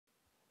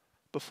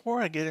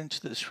Before I get into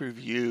this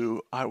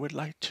review, I would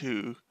like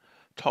to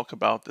talk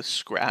about the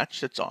scratch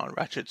that's on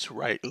Ratchet's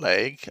right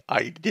leg.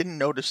 I didn't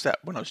notice that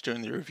when I was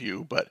doing the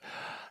review, but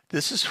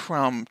this is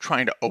from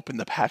trying to open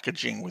the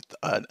packaging with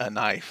a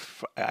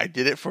knife. I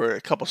did it for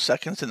a couple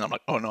seconds and I'm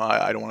like, oh no,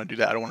 I don't want to do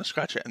that. I don't want to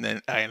scratch it. And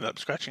then I ended up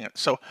scratching it.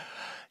 So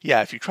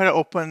yeah, if you try to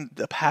open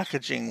the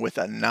packaging with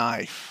a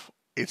knife,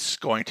 it's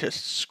going to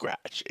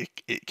scratch.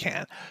 It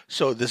can.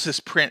 So this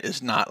print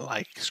is not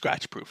like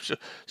scratch proof.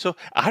 So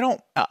I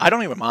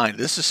don't even mind.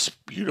 This is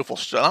beautiful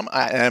stuff.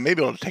 I may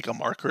be able to take a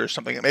marker or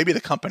something. Maybe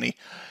the company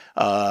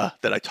that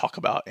I talk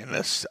about in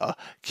this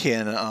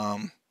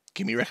can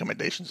give me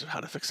recommendations of how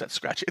to fix that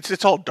scratch.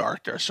 It's all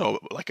dark there, so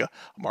like a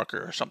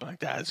marker or something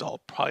like that is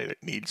all probably it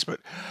needs.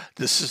 But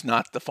this is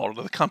not the fault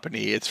of the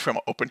company. It's from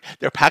open.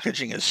 Their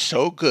packaging is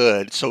so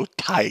good, so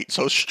tight,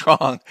 so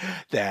strong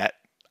that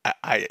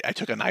I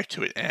took a knife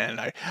to it, and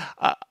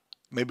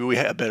maybe we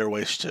had better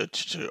ways to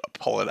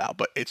pull it out,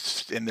 but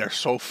it's in there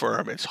so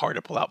firm it's hard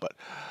to pull out.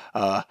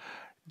 But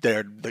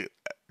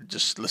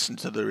just listen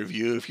to the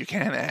review if you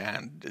can,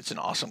 and it's an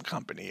awesome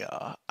company.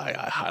 I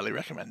highly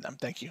recommend them.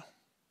 Thank you.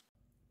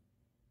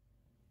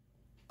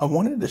 I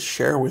wanted to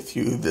share with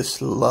you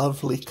this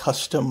lovely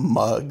custom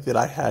mug that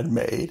I had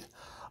made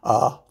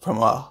from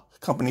a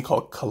company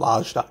called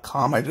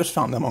collage.com. I just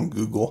found them on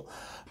Google,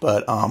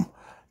 but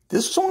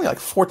this is only like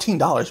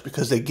 $14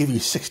 because they give you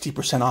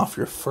 60% off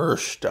your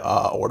first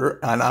order.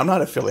 And I'm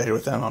not affiliated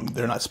with them.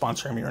 They're not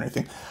sponsoring me or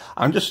anything.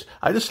 I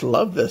just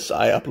love this.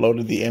 I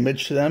uploaded the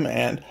image to them,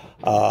 and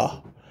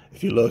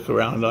if you look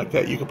around like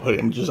that, you can put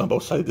images on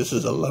both sides. This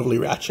is a lovely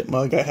Ratchet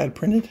mug I had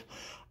printed,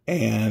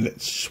 and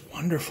it's just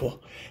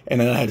wonderful.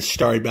 And then I had a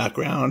starry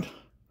background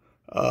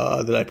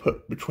that I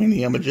put between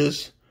the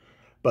images.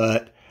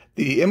 But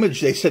the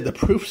image, they said the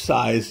proof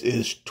size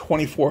is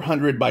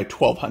 2400 by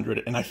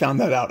 1200, and I found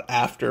that out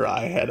after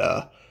I had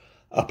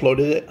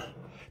uploaded it.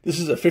 This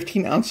is a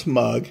 15-ounce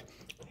mug,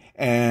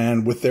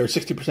 and with their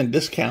 60%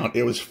 discount,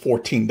 it was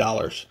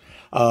 $14.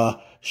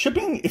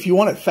 Shipping, if you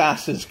want it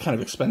fast, is kind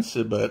of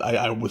expensive, but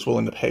I was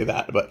willing to pay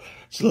that. But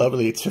it's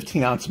lovely. It's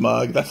 15-ounce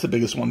mug. That's the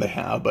biggest one they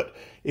have. But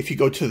if you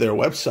go to their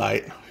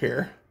website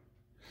here,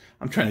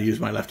 I'm trying to use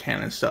my left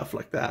hand and stuff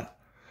like that.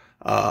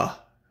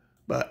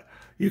 But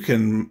you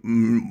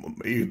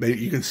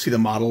can see the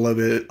model of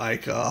it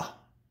like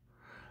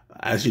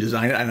as you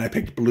design it. And I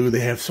picked blue. They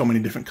have so many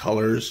different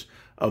colors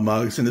of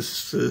mugs, and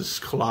this is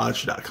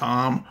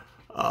collage.com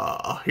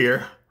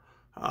here,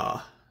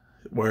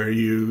 where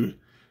you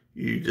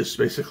just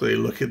basically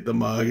look at the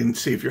mug and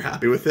see if you're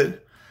happy with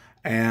it,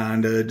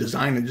 and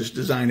design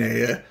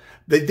a.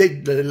 They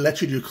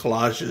let you do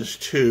collages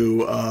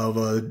too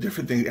of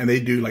different things, and they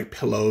do like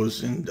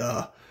pillows and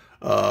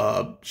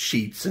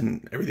sheets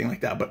and everything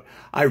like that. But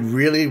I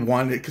really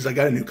wanted, because I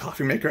got a new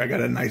coffee maker. I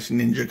got a nice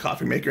Ninja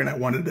coffee maker, and I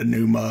wanted a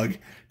new mug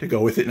to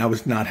go with it. And I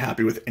was not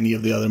happy with any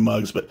of the other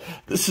mugs, but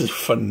this is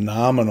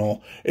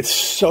phenomenal. It's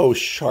so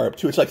sharp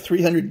too. It's like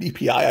 300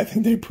 DPI, I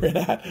think they print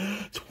at.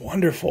 It's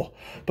wonderful.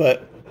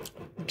 But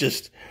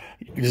just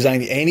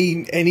design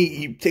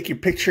you take your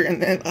picture,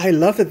 and I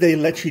love that they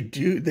let you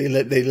do, they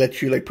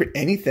let you like print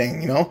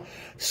anything, you know.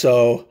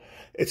 So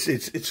it's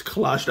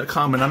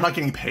collage.com, and I'm not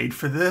getting paid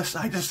for this.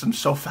 I just am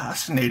so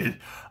fascinated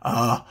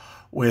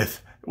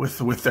with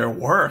their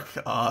work.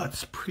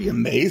 It's pretty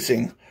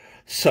amazing.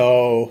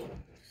 So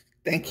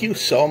thank you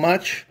so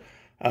much,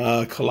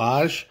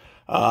 Collage.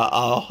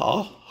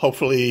 I'll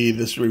hopefully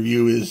this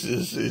review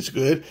is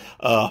good.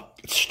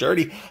 It's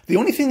sturdy. The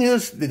only thing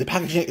is the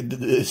packaging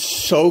is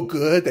so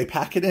good. They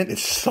pack it in.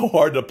 It's so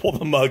hard to pull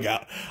the mug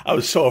out. I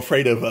was so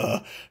afraid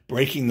of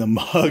breaking the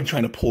mug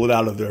trying to pull it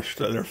out of their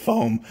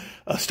foam,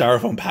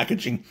 styrofoam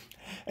packaging.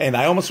 And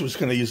I almost was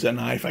going to use that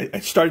knife. I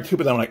started to,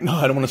 but I'm like, no,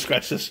 I don't want to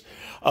scratch this.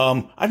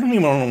 I don't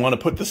even want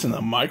to put this in the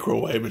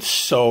microwave. It's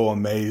so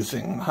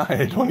amazing.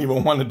 I don't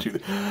even want to do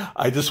that.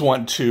 I just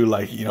want to,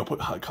 like, you know, put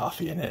hot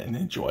coffee in it and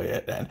enjoy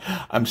it. And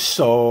I'm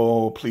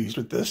so pleased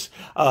with this.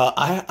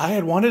 I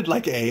had wanted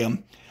like a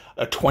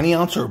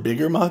 20-ounce or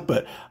bigger mug,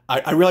 but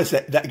I realized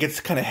that gets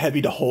kind of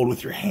heavy to hold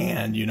with your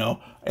hand, you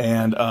know.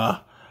 And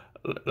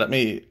let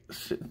me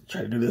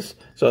try to do this.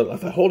 So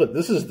if I hold it,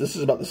 this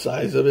is about the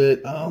size of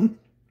it.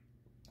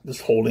 This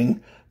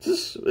holding,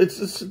 it's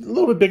a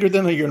little bit bigger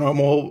than your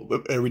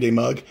normal everyday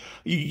mug.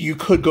 You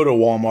could go to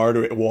Walmart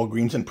or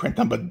Walgreens and print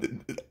them, but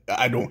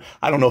I don't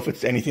know if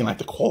it's anything like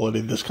the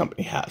quality this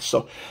company has.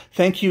 So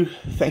thank you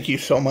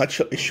so much.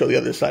 Let me show the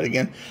other side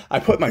again.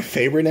 I put my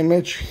favorite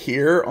image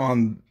here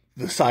on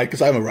the side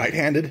because I'm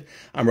right-handed,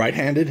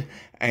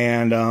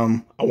 and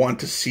I want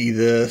to see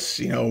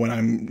this, you know, when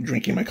I'm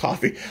drinking my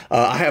coffee.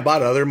 I have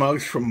bought other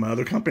mugs from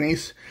other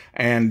companies,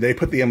 and they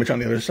put the image on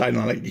the other side, and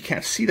I'm like, you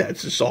can't see that.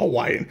 It's just all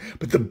white.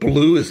 But the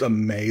blue is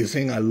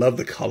amazing. I love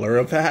the color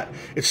of that.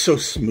 It's so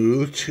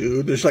smooth,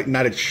 too. There's, like,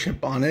 not a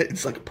chip on it.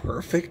 It's, like,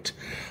 perfect.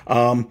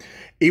 Even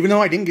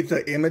though I didn't get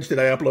the image that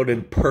I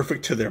uploaded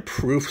perfect to their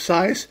proof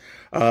size,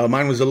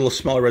 mine was a little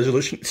smaller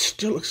resolution. It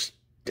still looks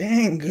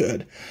dang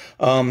good.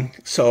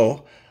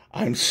 So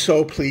I'm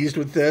so pleased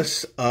with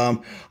this. I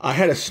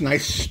had a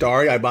nice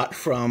star I bought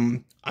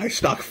from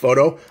iStock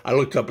Photo. I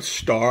looked up a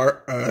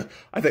star.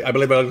 I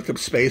believe I looked up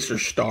space or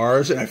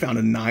stars, and I found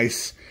a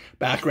nice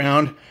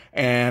background.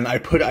 And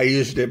I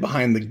used it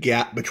behind the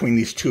gap between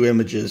these two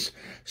images.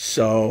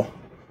 So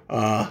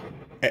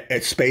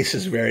space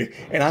is very.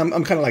 And I'm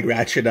kind of like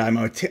Ratchet. I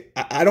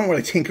don't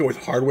really tinker with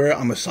hardware.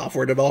 I'm a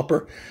software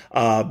developer,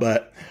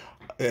 but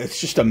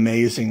it's just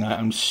amazing.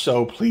 I'm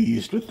so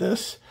pleased with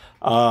this.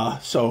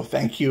 So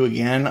thank you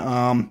again,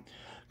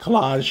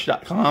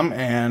 collage.com,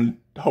 and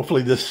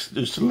hopefully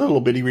this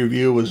little bitty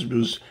review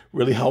was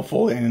really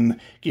helpful in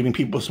giving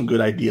people some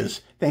good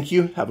ideas. Thank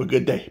you. Have a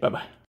good day. Bye-bye.